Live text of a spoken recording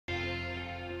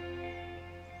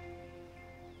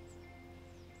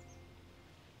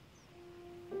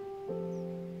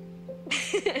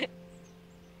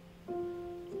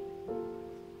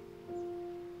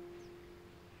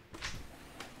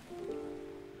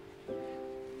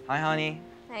Hi, honey.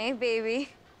 Hey, baby.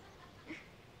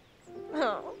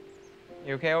 Oh.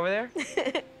 You okay over there?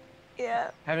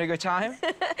 Yeah. Having a good time?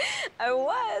 I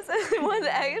was.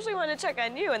 I actually want to check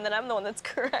on you, and then I'm the one that's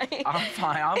crying. I'm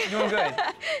fine. I'm doing good.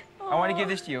 I want to give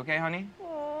this to you, okay, honey?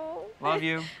 Oh. Love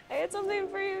you. I had something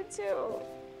for you, too,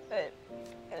 but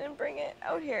I didn't bring it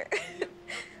out here.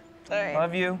 All right.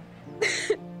 Love you.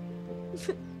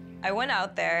 I went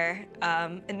out there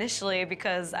initially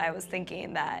because I was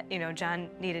thinking that, you know, John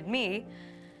needed me.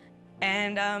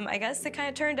 And I guess it kind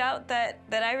of turned out that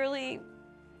I really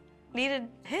needed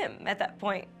him at that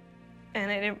point. And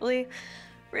I didn't really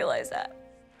realize that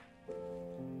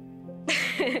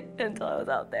until I was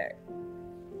out there.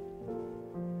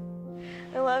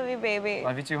 I love you, baby.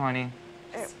 Love you too, honey.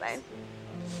 All right, bye.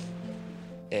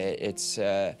 It's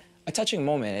a touching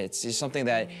moment. It's just something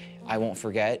that I won't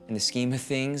forget in the scheme of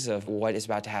things of what is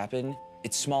about to happen.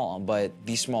 It's small, but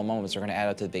these small moments are going to add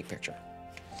up to the big picture.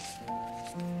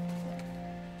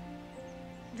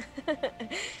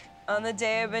 On the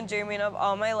day I've been dreaming of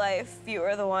all my life, you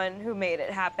are the one who made it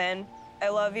happen. I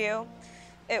love you.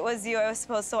 It was you I was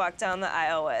supposed to walk down the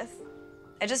aisle with.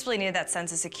 I just really needed that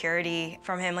sense of security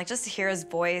from him, like just to hear his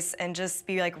voice and just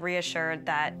be like reassured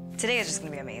that today is just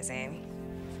gonna be amazing.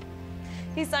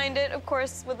 He signed it, of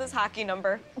course, with his hockey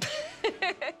number.